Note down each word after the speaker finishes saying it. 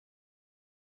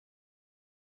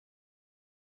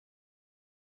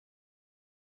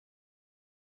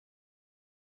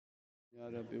Ya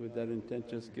Rabbi, with that intent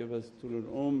just give us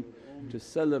tulul to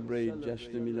celebrate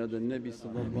Jashn Milad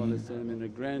al-Nabi in a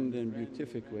grand and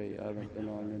beatific way, Ya Rabbal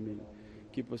Alameen.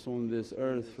 Keep us on this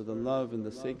earth for the love and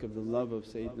the sake of the love of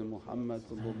Sayyidina Muhammad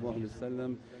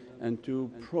and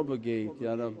to propagate,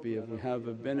 Ya Rabbi. If we have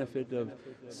a benefit of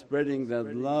spreading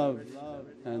that love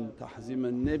and tahzeem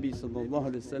al-Nabi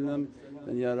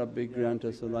then Ya Rabbi grant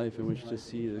us a life in which to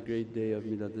see the great day of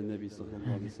Milad al-Nabi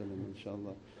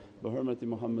inshaAllah. بحرمة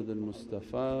محمد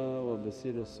المصطفى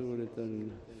وبسير سورة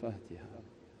الفاتحة.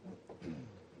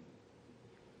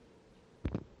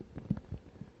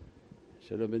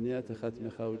 Sharabaniyat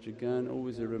Khatmi Khawjigan,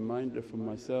 always a reminder for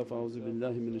myself, A'udhu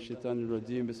Billahi Minash Shaitanir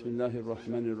Rajeem, Bismillahir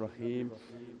Rahmanir Rahim,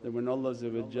 that when Allah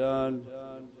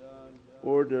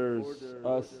orders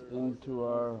us into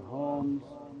our homes,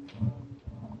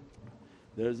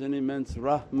 there's an immense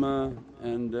rahmah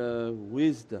and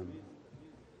wisdom.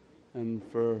 And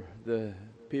for the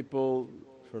people,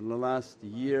 for the last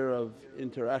year of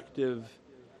interactive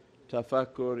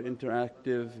tafakkur,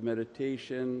 interactive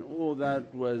meditation, all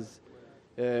that was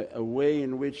a way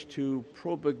in which to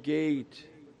propagate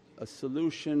a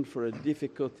solution for a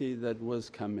difficulty that was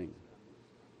coming.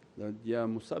 That, Ya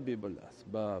Musabbib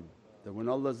al-Asbab, that when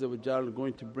Allah is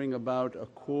going to bring about a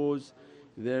cause,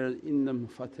 there inna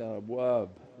mufatih abwab,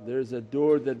 there's a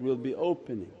door that will be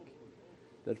opening.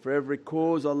 That for every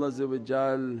cause Allah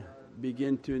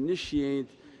begin to initiate,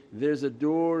 there's a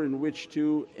door in which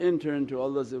to enter into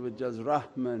Allah's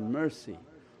rahmah and mercy.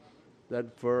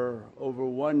 That for over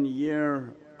 1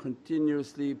 year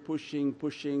continuously pushing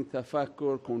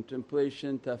tafakkur,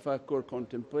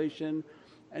 contemplation,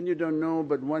 and you don't know,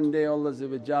 but one day Allah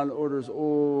orders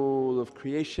all of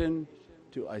creation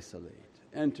to isolate,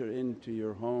 enter into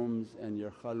your homes and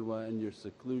your khalwa and your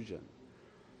seclusion.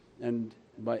 And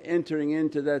by entering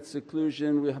into that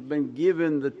seclusion we have been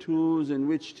given the tools in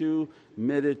which to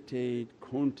meditate,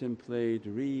 contemplate,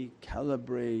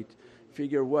 recalibrate,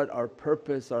 figure what our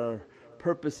purpose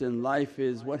in life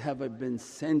is, what have I been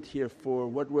sent here for,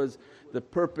 what was the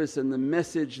purpose and the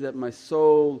message that my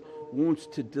soul wants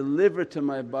to deliver to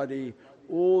my body.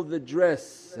 All the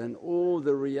dress and all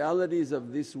the realities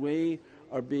of this way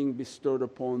are being bestowed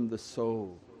upon the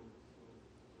soul,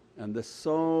 and the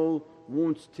soul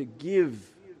wants to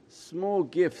give small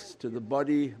gifts to the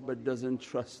body but doesn't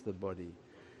trust the body.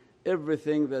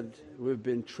 Everything that we've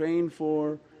been trained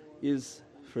for is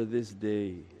for this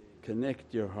day.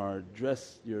 Connect your heart,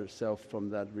 dress yourself from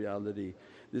that reality,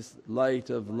 this light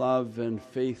of love and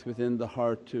faith within the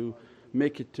heart, to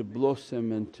make it to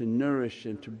blossom and to nourish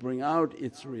and to bring out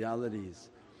its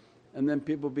realities. And then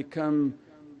people become,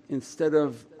 instead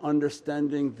of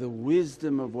understanding the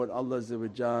wisdom of what Allah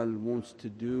wants to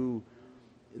do,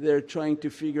 they're trying to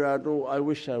figure out, oh, I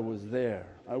wish I was there,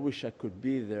 I wish I could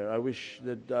be there, I wish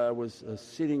that I was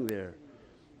sitting there.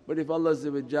 But if Allah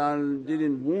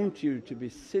didn't want you to be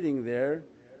sitting there,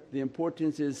 the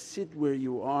importance is sit where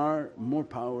you are, more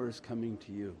power is coming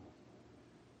to you.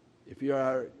 If you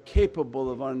are capable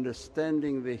of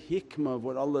understanding the hikmah of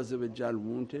what Allah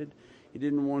wanted, He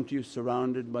didn't want you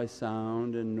surrounded by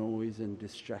sound and noise and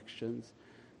distractions,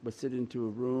 but sit into a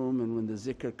room, and when the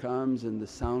zikr comes and the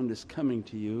sound is coming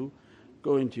to you,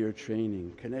 go into your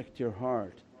training, connect your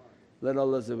heart. Let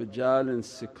Allah in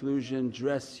seclusion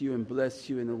dress you and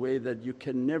bless you in a way that you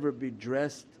can never be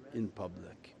dressed in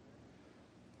public.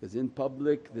 Because in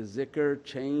public the zikr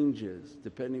changes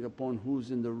depending upon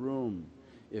who's in the room.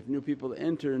 If new people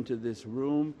enter into this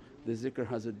room, the zikr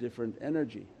has a different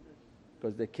energy,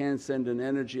 because they can't send an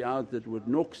energy out that would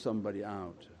knock somebody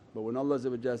out. But when Allah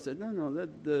said, no, let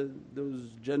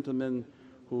those gentlemen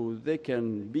who they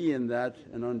can be in that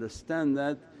and understand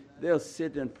that, they'll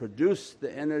sit and produce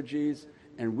the energies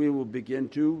and we will begin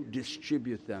to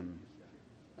distribute them.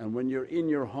 And when you're in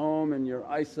your home and you're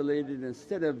isolated,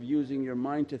 instead of using your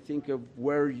mind to think of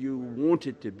where you want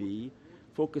it to be,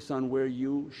 focus on where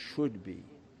you should be.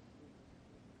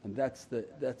 And that's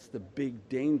the big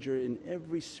danger in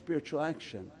every spiritual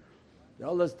action.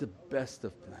 Allah's the best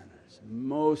of planners,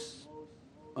 most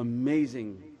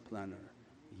amazing planner.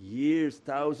 Years,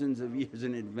 thousands of years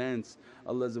in advance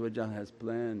Allah has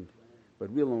planned, but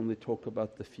we'll only talk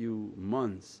about the few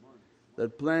months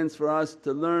that plans for us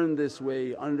to learn this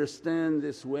way, understand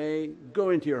this way.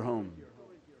 Go into your home.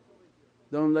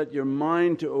 Don't let your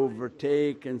mind to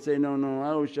overtake and say, no,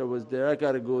 I wish I was there, I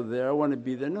gotta go there, I want to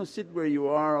be there. No, sit where you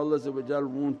are. Allah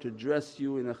want to dress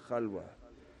you in a khalwa,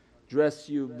 dress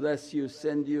you, bless you,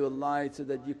 send you a light so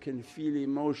that you can feel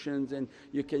emotions and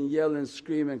you can yell and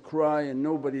scream and cry and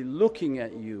nobody looking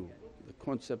at you. The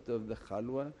concept of the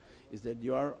khalwa is that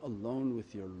you are alone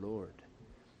with your Lord.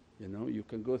 You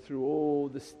can go through all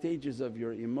the stages of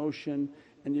your emotion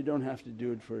and you don't have to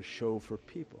do it for a show for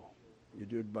people. You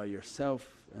do it by yourself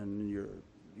and your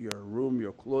room,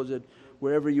 your closet,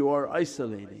 wherever you are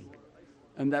isolating.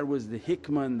 And that was the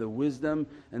hikmah and the wisdom,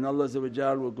 and Allah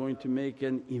we're going to make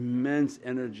an immense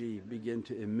energy begin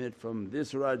to emit from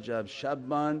this Rajab,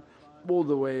 Sha'ban all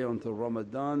the way until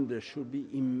Ramadan. There should be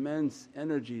immense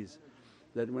energies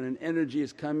that when an energy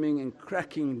is coming and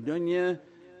cracking dunya,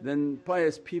 then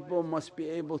pious people must be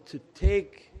able to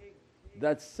take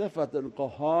that sifat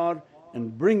al-qahar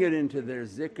and bring it into their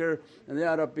zikr, and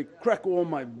Ya Rabbi, crack all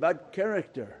my bad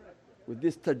character. With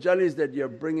these tajallis that you're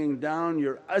bringing down,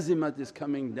 your azimat is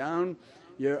coming down,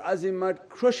 your azimat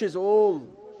crushes all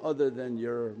other than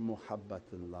your muhabbat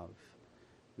and love.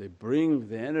 They bring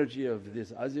the energy of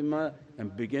this azimah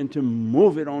and begin to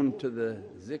move it on to the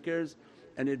zikrs,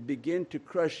 and it begin to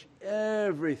crush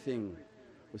everything.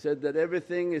 We said that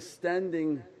everything is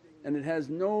standing and it has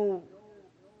no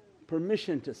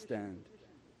permission to stand.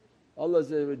 Allah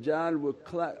will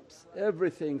collapse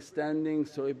everything standing,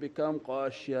 so it become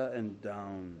qashya and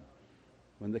down.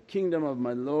 When the kingdom of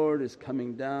my Lord is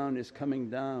coming down, is coming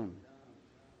down.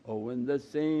 Oh when the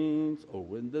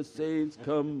saints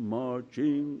come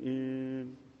marching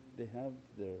in. They have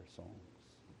their songs.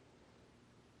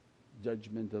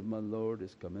 Judgment of my Lord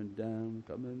is coming down,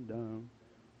 coming down.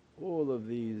 All of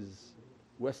these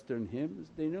Western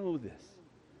hymns, they know this.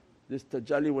 This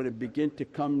tajalli when it begin to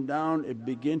come down, it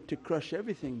begin to crush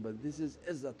everything, but this is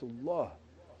izzatullah.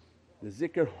 The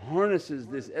zikr harnesses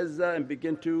this izzah and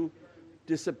begin to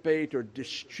dissipate or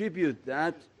distribute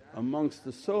that amongst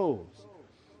the souls,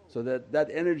 so that that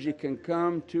energy can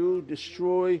come to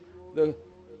destroy the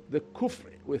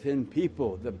kufr within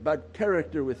people, the bad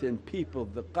character within people,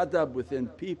 the qadab within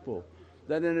people.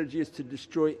 That energy is to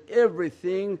destroy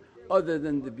everything other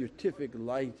than the beatific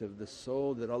light of the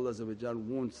soul, that Allah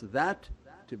wants that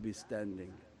to be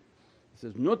standing. He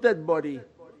says, not that body,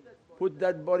 put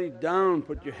that body down,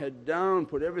 put your head down,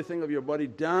 put everything of your body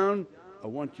down. I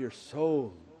want your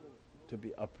soul to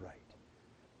be upright.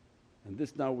 And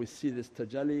this now we see this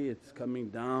tajalli, it's coming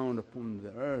down upon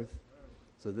the earth.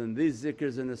 So then these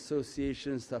zikrs and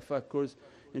associations, tafakkurs,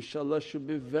 inshaAllah should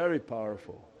be very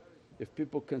powerful. If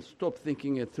people can stop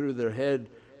thinking it through their head,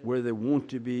 where they want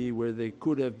to be, where they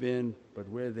could have been, but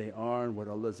where they are and what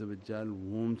Allah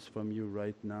wants from you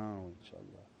right now,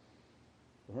 inshaAllah.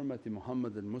 Bi hurmati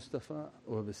Muhammad al-Mustafa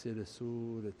wa bi siri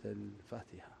Surat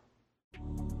al-Fatiha.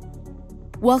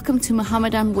 Welcome to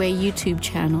Muhammadan Way YouTube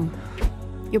channel,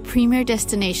 your premier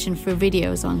destination for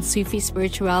videos on Sufi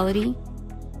spirituality,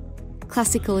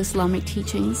 classical Islamic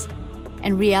teachings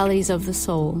and realities of the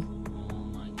soul.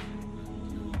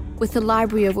 With a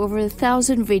library of over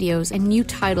 1,000 videos and new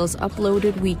titles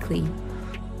uploaded weekly.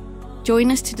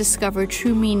 Join us to discover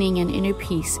true meaning and inner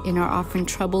peace in our often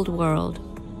troubled world.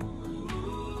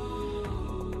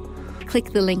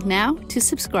 Click the link now to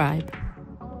subscribe.